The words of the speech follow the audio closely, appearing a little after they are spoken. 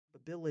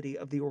capability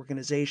of the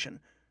organization.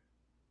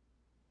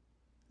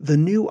 The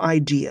new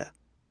idea.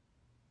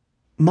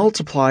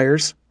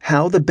 Multipliers,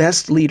 How the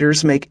Best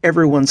Leaders Make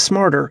Everyone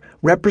Smarter,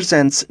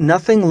 represents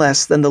nothing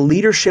less than the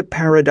leadership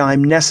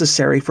paradigm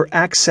necessary for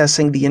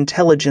accessing the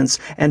intelligence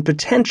and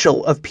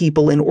potential of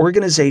people in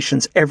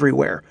organizations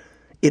everywhere.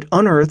 It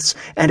unearths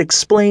and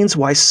explains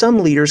why some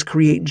leaders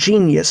create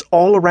genius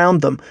all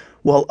around them,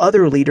 while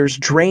other leaders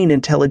drain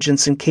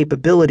intelligence and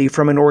capability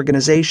from an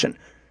organization.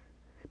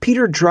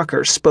 Peter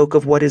Drucker spoke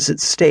of what is at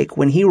stake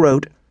when he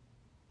wrote,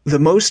 "The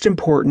most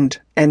important,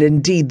 and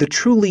indeed the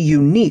truly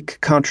unique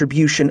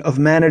contribution of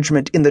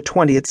management in the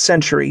 20th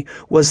century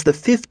was the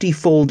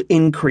 50-fold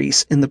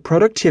increase in the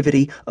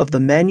productivity of the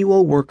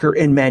manual worker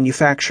in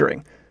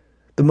manufacturing.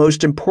 The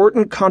most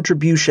important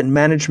contribution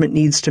management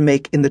needs to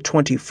make in the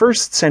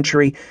 21st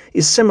century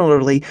is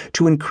similarly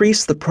to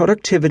increase the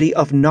productivity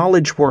of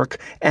knowledge work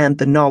and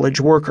the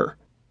knowledge worker.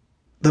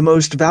 The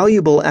most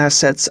valuable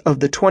assets of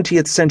the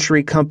 20th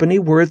century company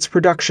were its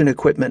production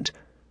equipment.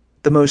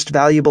 The most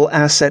valuable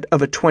asset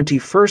of a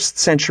 21st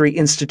century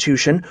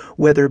institution,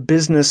 whether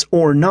business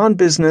or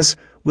non-business,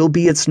 will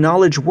be its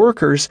knowledge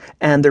workers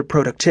and their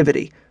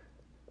productivity."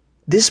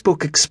 This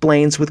book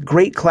explains with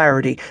great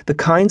clarity the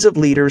kinds of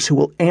leaders who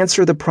will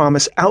answer the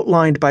promise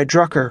outlined by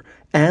Drucker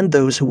and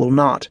those who will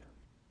not.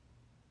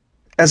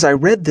 As I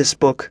read this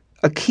book,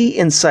 a key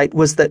insight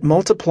was that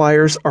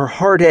multipliers are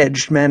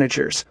hard-edged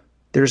managers.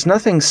 There's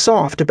nothing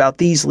soft about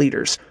these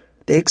leaders.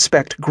 They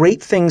expect great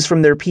things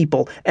from their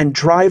people and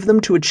drive them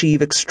to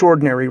achieve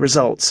extraordinary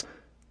results.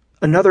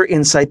 Another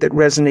insight that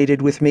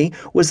resonated with me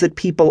was that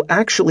people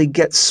actually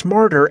get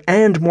smarter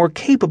and more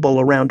capable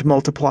around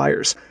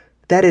multipliers.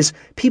 That is,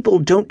 people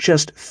don't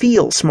just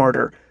feel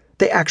smarter,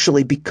 they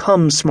actually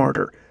become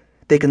smarter.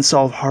 They can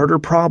solve harder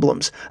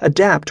problems,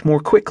 adapt more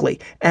quickly,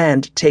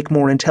 and take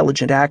more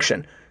intelligent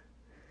action.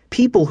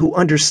 People who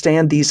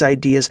understand these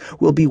ideas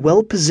will be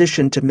well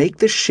positioned to make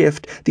the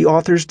shift the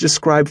authors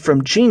describe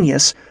from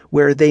genius,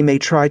 where they may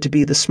try to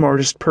be the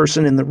smartest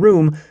person in the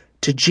room,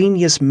 to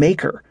genius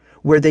maker,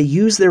 where they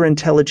use their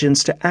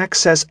intelligence to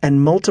access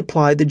and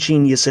multiply the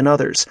genius in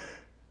others.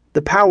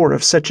 The power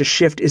of such a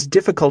shift is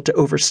difficult to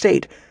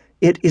overstate.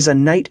 It is a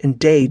night and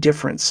day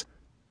difference.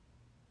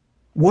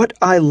 What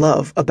I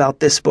love about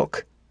this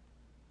book.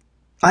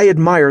 I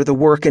admire the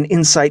work and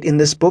insight in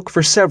this book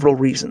for several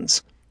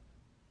reasons.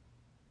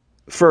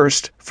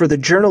 First, for the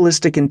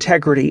journalistic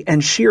integrity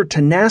and sheer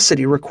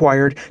tenacity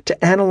required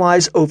to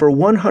analyze over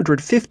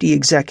 150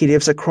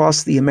 executives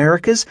across the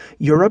Americas,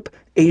 Europe,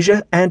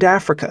 Asia, and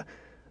Africa.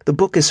 The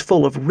book is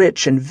full of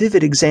rich and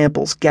vivid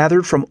examples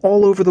gathered from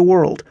all over the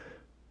world.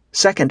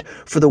 Second,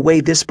 for the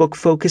way this book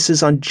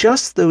focuses on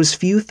just those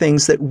few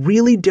things that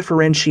really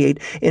differentiate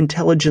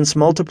intelligence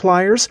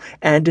multipliers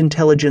and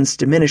intelligence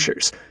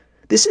diminishers.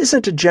 This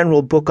isn't a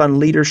general book on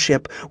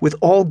leadership with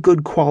all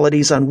good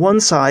qualities on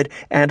one side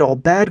and all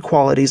bad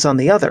qualities on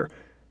the other.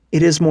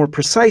 It is more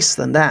precise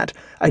than that,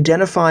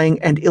 identifying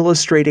and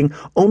illustrating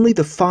only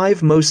the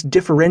 5 most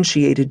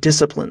differentiated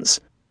disciplines.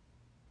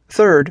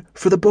 Third,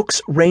 for the book's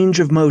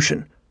range of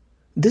motion.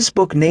 This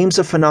book names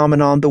a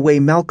phenomenon the way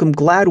Malcolm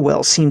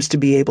Gladwell seems to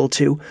be able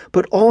to,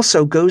 but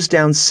also goes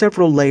down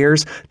several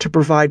layers to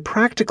provide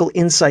practical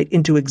insight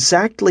into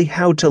exactly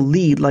how to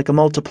lead like a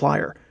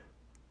multiplier.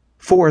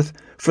 Fourth,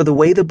 for the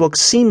way the book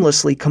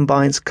seamlessly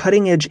combines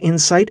cutting-edge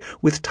insight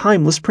with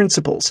timeless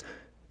principles.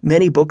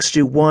 Many books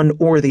do one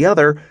or the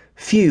other,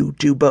 few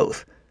do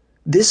both.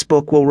 This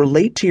book will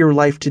relate to your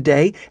life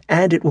today,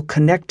 and it will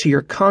connect to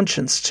your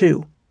conscience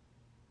too.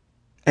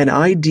 An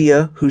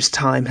idea whose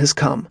time has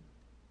come.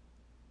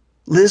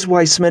 Liz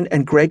Wiseman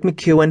and Greg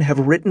McKeown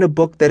have written a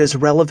book that is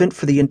relevant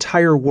for the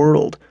entire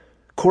world.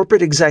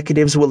 Corporate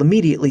executives will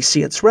immediately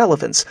see its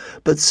relevance,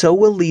 but so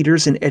will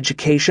leaders in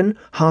education,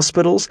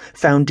 hospitals,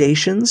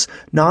 foundations,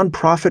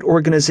 nonprofit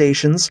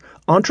organizations,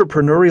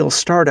 entrepreneurial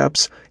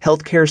startups,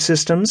 healthcare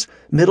systems,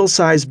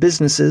 middle-sized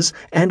businesses,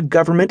 and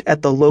government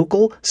at the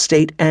local,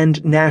 state,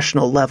 and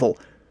national level.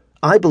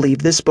 I believe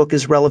this book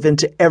is relevant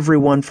to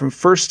everyone from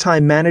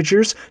first-time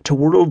managers to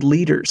world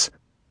leaders.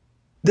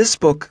 This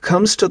book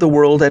comes to the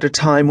world at a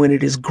time when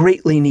it is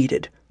greatly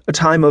needed. A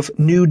time of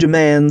new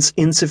demands,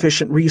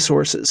 insufficient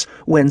resources,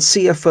 when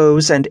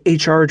CFOs and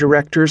HR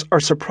directors are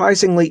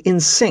surprisingly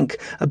in sync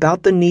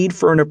about the need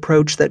for an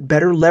approach that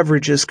better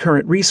leverages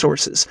current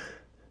resources.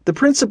 The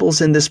principles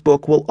in this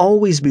book will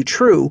always be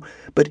true,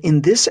 but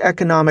in this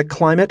economic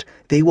climate,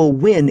 they will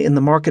win in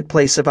the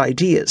marketplace of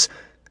ideas.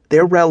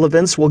 Their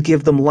relevance will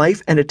give them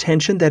life and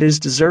attention that is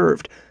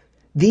deserved.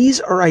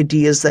 These are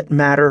ideas that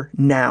matter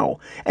now,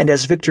 and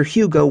as Victor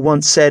Hugo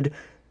once said,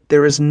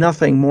 "There is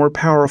nothing more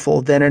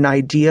powerful than an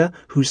idea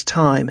whose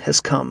time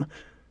has come."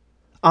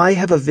 I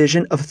have a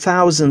vision of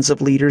thousands of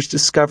leaders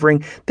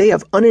discovering they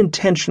have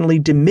unintentionally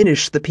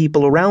diminished the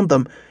people around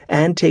them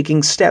and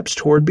taking steps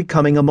toward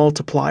becoming a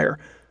multiplier.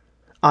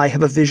 I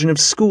have a vision of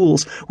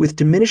schools with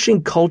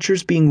diminishing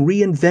cultures being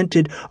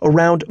reinvented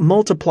around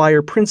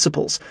multiplier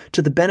principles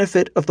to the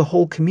benefit of the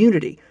whole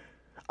community.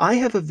 I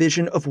have a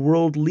vision of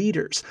world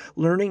leaders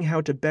learning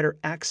how to better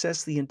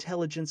access the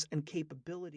intelligence and capability